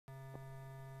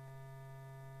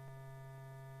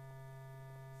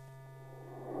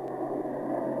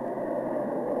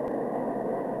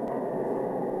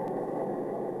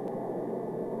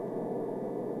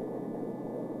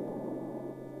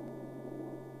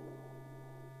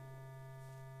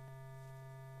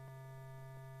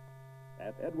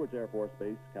At Edwards Air Force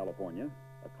Base, California,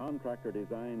 a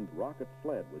contractor-designed rocket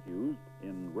sled was used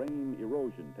in rain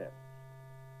erosion tests.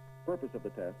 The purpose of the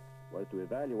tests was to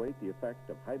evaluate the effect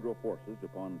of hydro forces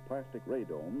upon plastic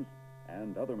radomes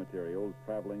and other materials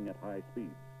traveling at high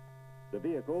speeds. The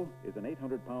vehicle is an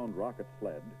 800-pound rocket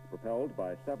sled propelled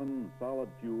by 7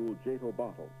 solid-fuel JATO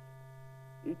bottles.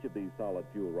 Each of these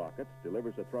solid-fuel rockets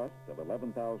delivers a thrust of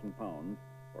 11,000 pounds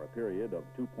for a period of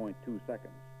 2.2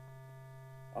 seconds.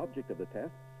 Object of the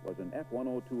tests was an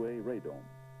F-102A radome.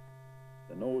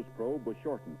 The nose probe was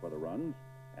shortened for the runs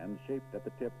and shaped at the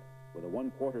tip with a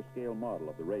 1/4 scale model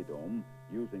of the radome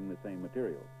using the same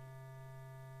materials.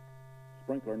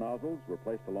 Sprinkler nozzles were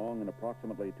placed along an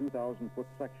approximately 2,000-foot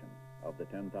section of the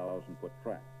 10,000-foot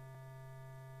track.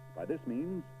 By this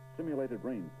means, simulated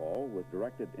rainfall was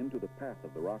directed into the path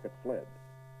of the rocket sled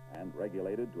and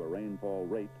regulated to a rainfall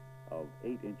rate of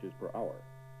 8 inches per hour.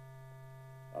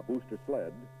 A booster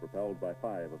sled, propelled by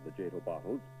 5 of the JATO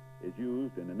bottles, is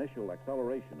used in initial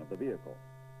acceleration of the vehicle.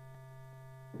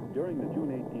 During the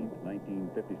June 18,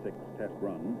 1956 test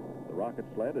run, the rocket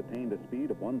sled attained a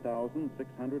speed of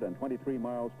 1,623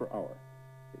 miles per hour,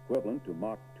 equivalent to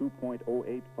Mach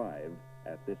 2.085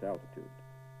 at this altitude.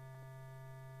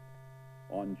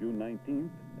 On June 19th,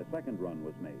 a second run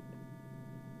was made.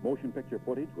 Motion picture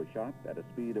footage was shot at a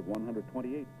speed of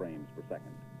 128 frames per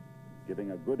second,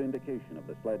 giving a good indication of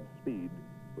the sled's speed,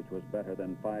 which was better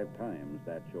than 5 times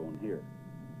that shown here.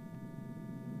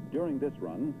 During this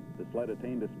run, the sled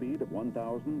attained a speed of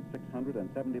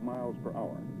 1,670 miles per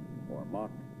hour, or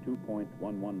Mach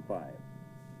 2.115.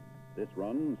 This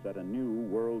run set a new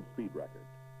world speed record.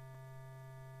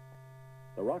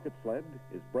 The rocket sled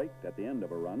is braked at the end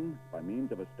of a run by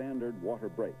means of a standard water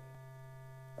brake.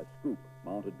 A scoop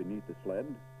mounted beneath the sled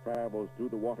travels through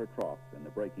the water troughs in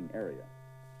the braking area.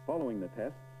 Following the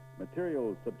tests,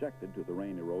 materials subjected to the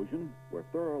rain erosion were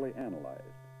thoroughly analyzed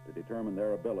to determine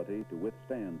their ability to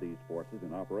withstand these forces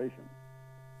in operation.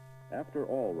 After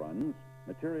all runs,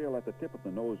 material at the tip of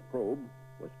the nose probe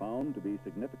was found to be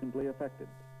significantly affected,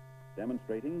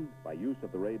 demonstrating by use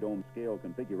of the radome scale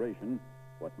configuration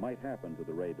what might happen to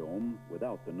the radome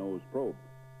without the nose probe.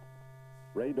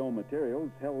 Radome materials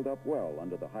held up well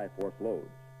under the high force loads,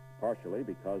 partially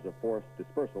because of force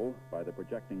dispersal by the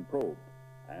projecting probe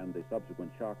and the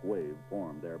subsequent shock wave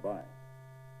formed thereby.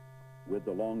 With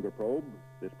the longer probe,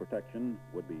 this protection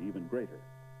would be even greater.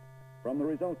 From the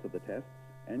results of the tests,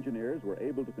 engineers were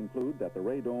able to conclude that the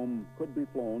radome could be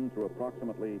flown through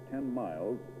approximately 10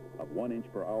 miles of 1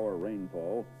 inch per hour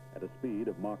rainfall at a speed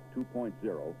of Mach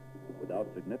 2.0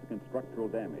 without significant structural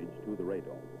damage to the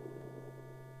radome.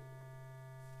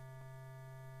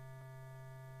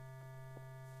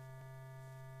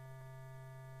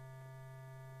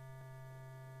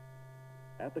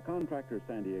 At the contractor's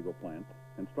San Diego plant,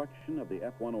 construction of the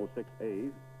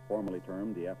F-106A, formerly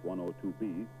termed the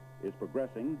F-102B, is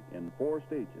progressing in 4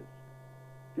 stages.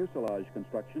 Fuselage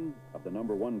construction of the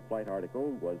number 1 flight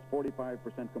article was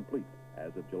 45% complete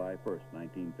as of July 1st,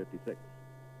 1956.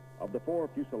 Of the 4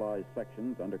 fuselage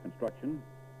sections under construction,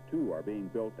 2 are being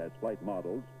built as flight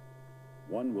models.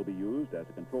 1 will be used as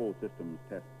a control systems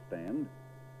test stand,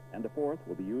 and the 4th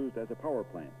will be used as a power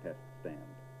plant test stand.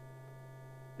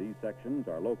 These sections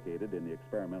are located in the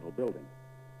experimental building.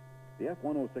 The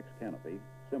F-106 canopy,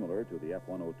 similar to the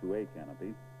F-102A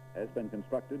canopy, has been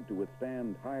constructed to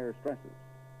withstand higher stresses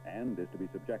and is to be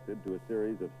subjected to a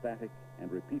series of static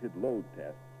and repeated load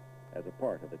tests as a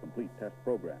part of the complete test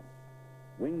program.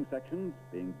 Wing sections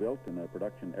being built in the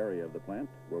production area of the plant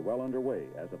were well underway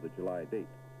as of the July date.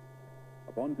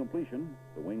 Upon completion,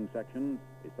 the wing sections,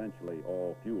 essentially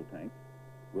all fuel tanks,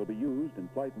 will be used in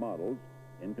flight models,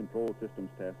 in control systems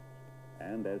tests,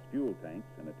 and as fuel tanks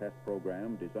in a test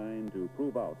program designed to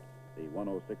prove out the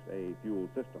 106A fuel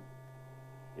system.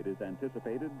 It is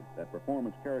anticipated that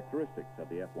performance characteristics of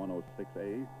the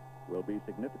F-106A will be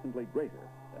significantly greater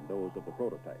than those of the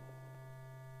prototype.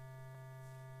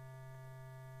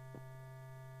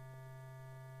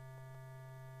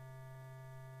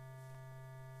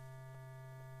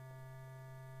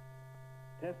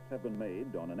 Tests have been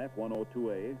made on an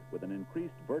F-102A with an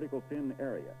increased vertical fin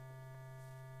area.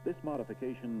 This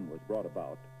modification was brought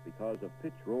about because of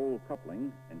pitch roll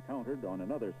coupling encountered on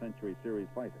another Century Series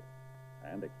fighter,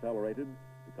 and accelerated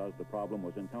because the problem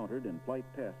was encountered in flight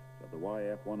tests of the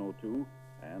YF-102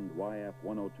 and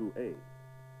YF-102A.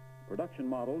 Production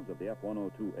models of the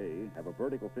F-102A have a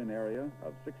vertical fin area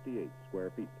of 68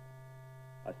 square feet.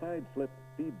 A side slip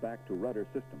feedback to rudder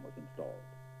system was installed,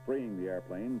 freeing the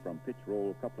airplane from pitch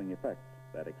roll coupling effects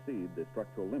that exceed the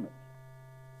structural limits.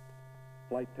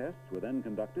 Flight tests were then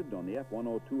conducted on the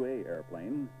F-102A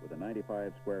airplane with a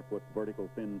 95 square foot vertical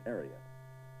fin area.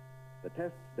 The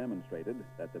tests demonstrated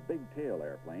that the big tail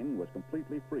airplane was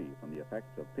completely free from the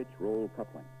effects of pitch-roll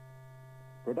coupling.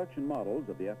 Production models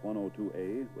of the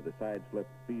F-102A with a side-slip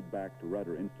feedback to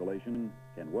rudder installation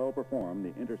can well perform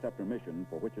the interceptor mission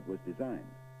for which it was designed.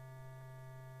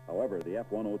 However, the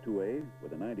F-102A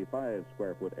with a 95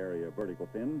 square foot area vertical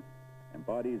fin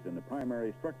embodies in the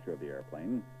primary structure of the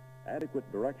airplane adequate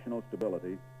directional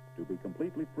stability to be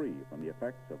completely free from the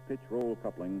effects of pitch-roll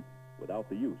coupling without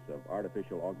the use of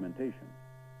artificial augmentation.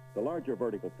 The larger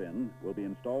vertical fin will be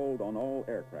installed on all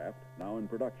aircraft now in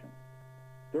production.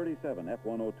 37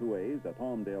 F-102As at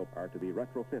Holmdel are to be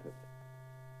retrofitted.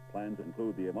 Plans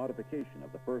include the modification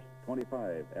of the first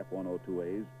 25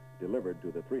 F-102As delivered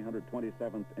to the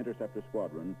 327th Interceptor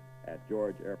Squadron at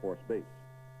George Air Force Base.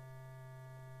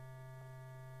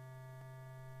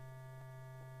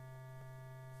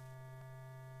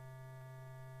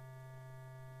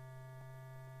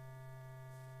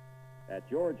 At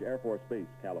George Air Force Base,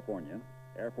 California,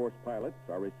 Air Force pilots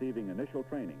are receiving initial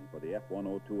training for the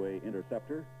F-102A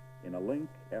interceptor in a Link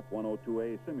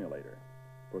F-102A simulator.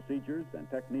 Procedures and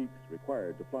techniques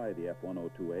required to fly the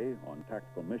F-102A on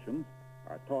tactical missions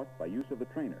are taught by use of the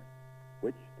trainer,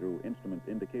 which, through instrument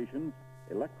indications,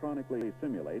 electronically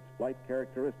simulates flight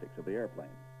characteristics of the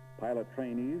airplane. Pilot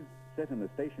trainees sit in the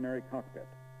stationary cockpit,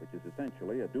 which is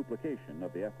essentially a duplication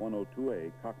of the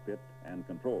F-102A cockpit and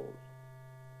controls.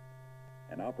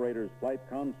 An operator's flight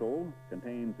console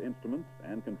contains instruments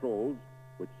and controls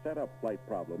which set up flight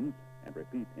problems and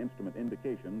repeat instrument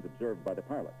indications observed by the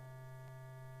pilot.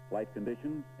 Flight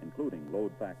conditions, including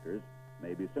load factors,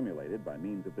 may be simulated by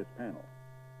means of this panel.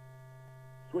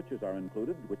 Switches are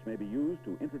included which may be used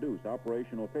to introduce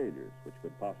operational failures which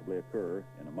could possibly occur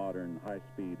in a modern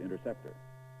high-speed interceptor.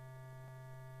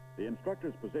 The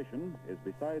instructor's position is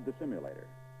beside the simulator,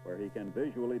 where he can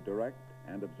visually direct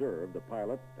and observe the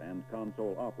pilot and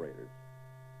console operators.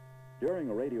 During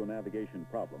a radio navigation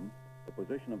problem, the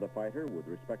position of the fighter with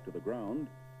respect to the ground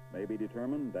may be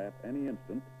determined at any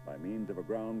instant by means of a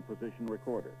ground position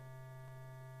recorder.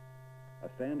 A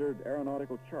standard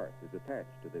aeronautical chart is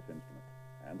attached to this instrument,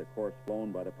 and the course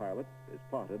flown by the pilot is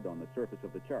plotted on the surface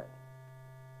of the chart.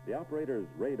 The operator's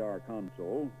radar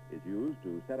console is used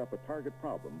to set up a target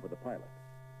problem for the pilot.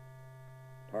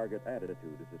 Target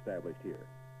attitude is established here,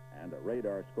 and a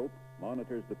radar scope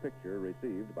monitors the picture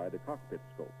received by the cockpit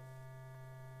scope.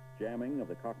 Jamming of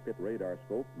the cockpit radar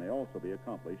scope may also be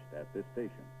accomplished at this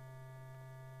station.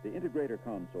 The integrator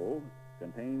console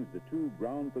contains the two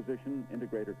ground position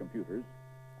integrator computers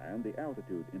and the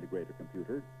altitude integrator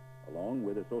computer, along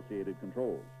with associated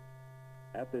controls.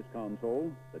 At this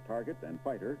console, the target and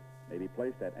fighter may be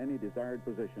placed at any desired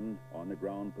position on the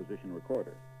ground position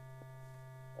recorder.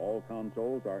 All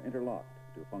consoles are interlocked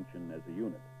to function as a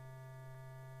unit.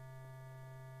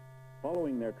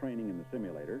 Following their training in the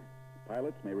simulator,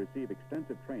 pilots may receive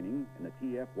extensive training in the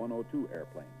TF-102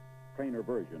 airplane, trainer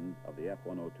version of the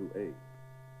F-102A.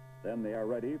 Then they are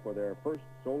ready for their first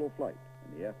solo flight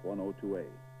in the F-102A.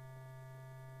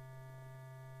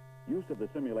 Use of the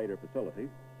simulator facility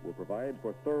will provide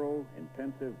for thorough,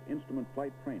 intensive instrument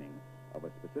flight training of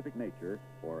a specific nature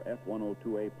for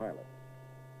F-102A pilots.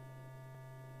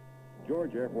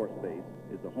 George Air Force Base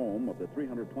is the home of the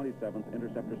 327th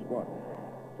Interceptor Squadron,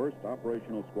 first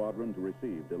operational squadron to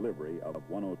receive delivery of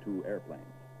 102 airplanes.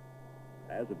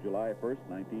 As of July 1st,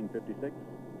 1956,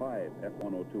 5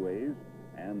 F-102As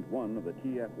and 1 of the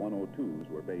TF-102s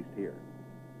were based here.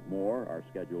 More are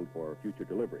scheduled for future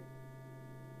delivery.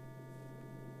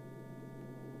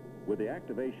 With the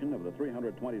activation of the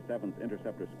 327th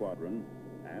Interceptor Squadron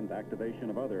and activation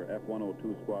of other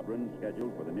F-102 squadrons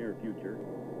scheduled for the near future,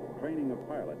 training of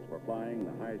pilots for flying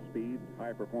the high-speed,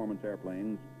 high-performance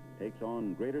airplanes takes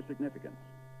on greater significance.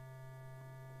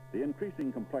 The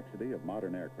increasing complexity of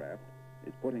modern aircraft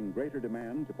is putting greater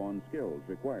demands upon skills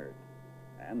required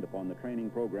and upon the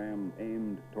training program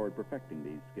aimed toward perfecting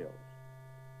these skills.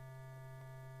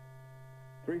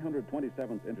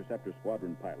 327th Interceptor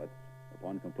Squadron pilots,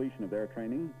 upon completion of their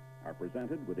training, are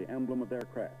presented with the emblem of their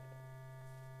craft.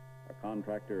 A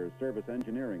contractor service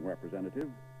engineering representative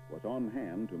was on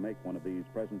hand to make one of these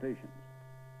presentations,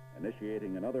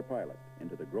 initiating another pilot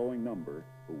into the growing number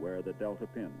who wear the Delta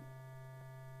pin.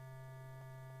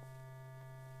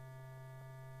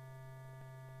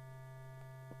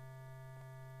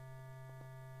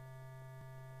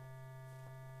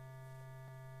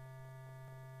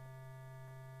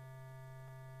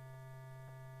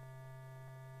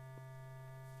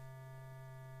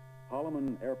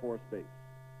 Holloman Air Force Base.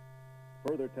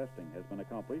 further testing has been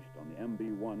accomplished on the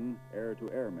MB-1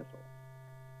 air-to-air missile.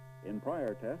 In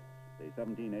prior tests, the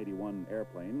 1781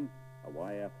 airplane, a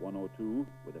YF-102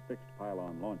 with a fixed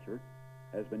pylon launcher,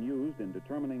 has been used in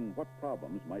determining what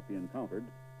problems might be encountered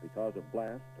because of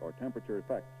blast or temperature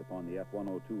effects upon the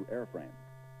F-102 airframe.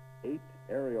 8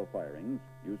 aerial firings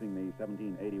using the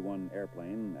 1781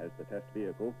 airplane as the test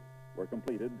vehicle were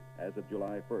completed as of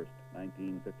July 1st,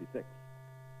 1956.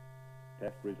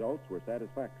 Test results were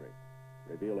satisfactory,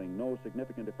 revealing no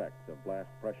significant effects of blast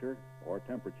pressure or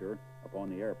temperature upon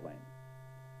the airplane.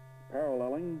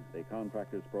 Paralleling the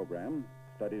contractor's program,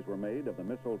 studies were made of the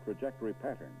missile trajectory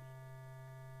patterns.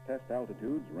 Test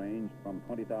altitudes ranged from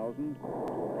 20,000 to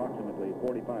approximately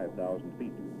 45,000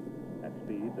 feet at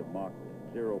speeds of Mach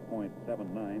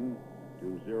 0.79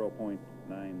 to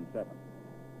 0.97.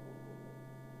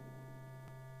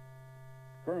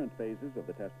 Current phases of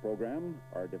the test program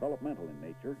are developmental in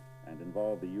nature and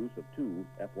involve the use of 2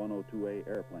 F-102A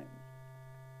airplanes.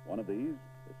 One of these,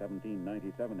 the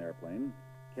 1797 airplane,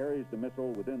 carries the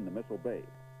missile within the missile bay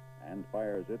and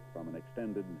fires it from an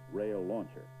extended rail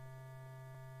launcher.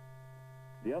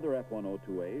 The other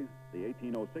F-102A, the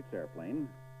 1806 airplane,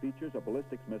 features a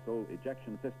ballistics missile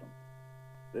ejection system.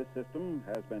 This system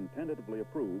has been tentatively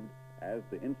approved as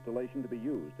the installation to be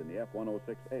used in the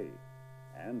F-106A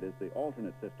and is the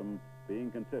alternate system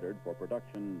being considered for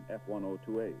production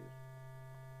F-102As.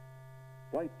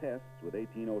 Flight tests with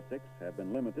 1806 have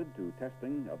been limited to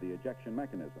testing of the ejection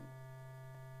mechanism.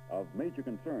 Of major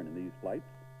concern in these flights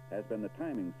has been the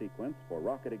timing sequence for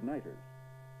rocket igniters,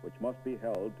 which must be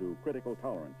held to critical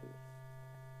tolerances.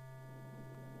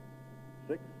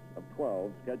 6 of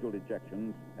 12 scheduled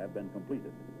ejections have been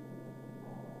completed.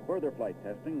 Further flight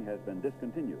testing has been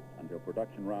discontinued until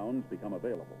production rounds become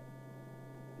available.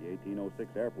 The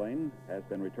 1806 airplane has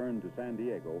been returned to San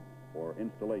Diego for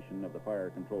installation of the fire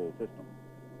control system.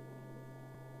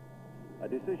 A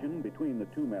decision between the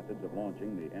two methods of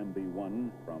launching the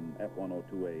MB-1 from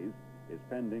F-102As is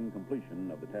pending completion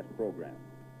of the test program.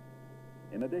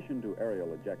 In addition to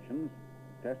aerial ejections,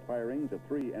 test firings of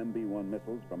 3 MB-1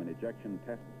 missiles from an ejection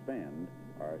test stand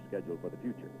are scheduled for the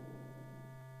future.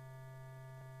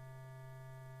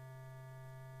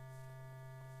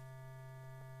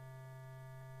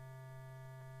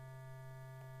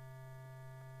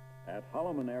 At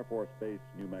Holloman Air Force Base,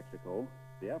 New Mexico,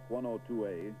 the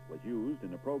F-102A was used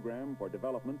in a program for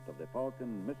development of the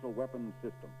FALCON missile weapons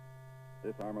system.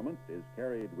 This armament is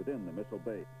carried within the missile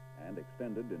bay and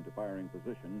extended into firing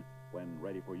position when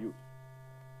ready for use.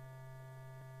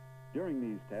 During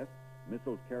these tests,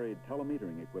 missiles carried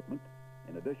telemetering equipment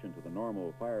in addition to the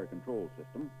normal fire control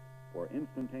system for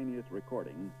instantaneous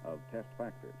recording of test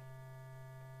factors.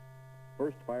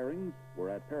 First firings were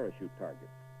at parachute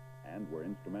targets and were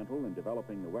instrumental in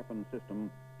developing the weapon system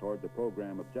toward the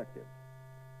program objective.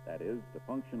 That is, the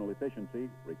functional efficiency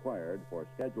required for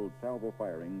scheduled salvo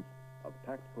firings of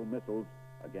tactical missiles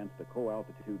against a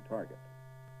co-altitude target.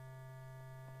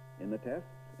 In the tests,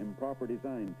 improper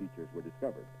design features were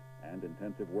discovered and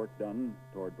intensive work done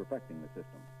toward perfecting the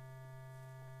system.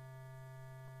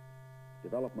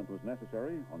 Development was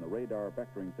necessary on the radar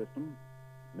vectoring system,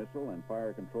 missile and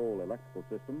fire control electrical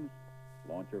systems,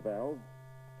 launcher valves,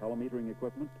 telemetering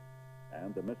equipment,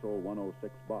 and the Missile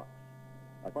 106 box.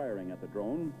 A firing at the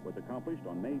drone was accomplished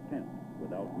on May 10th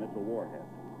without missile warhead.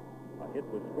 A hit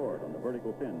was scored on the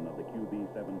vertical fin of the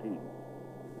QB-17.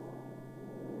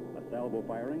 A salvo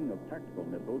firing of tactical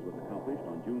missiles was accomplished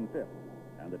on June 5th,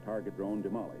 and the target drone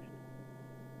demolished.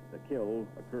 The kill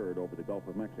occurred over the Gulf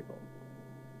of Mexico.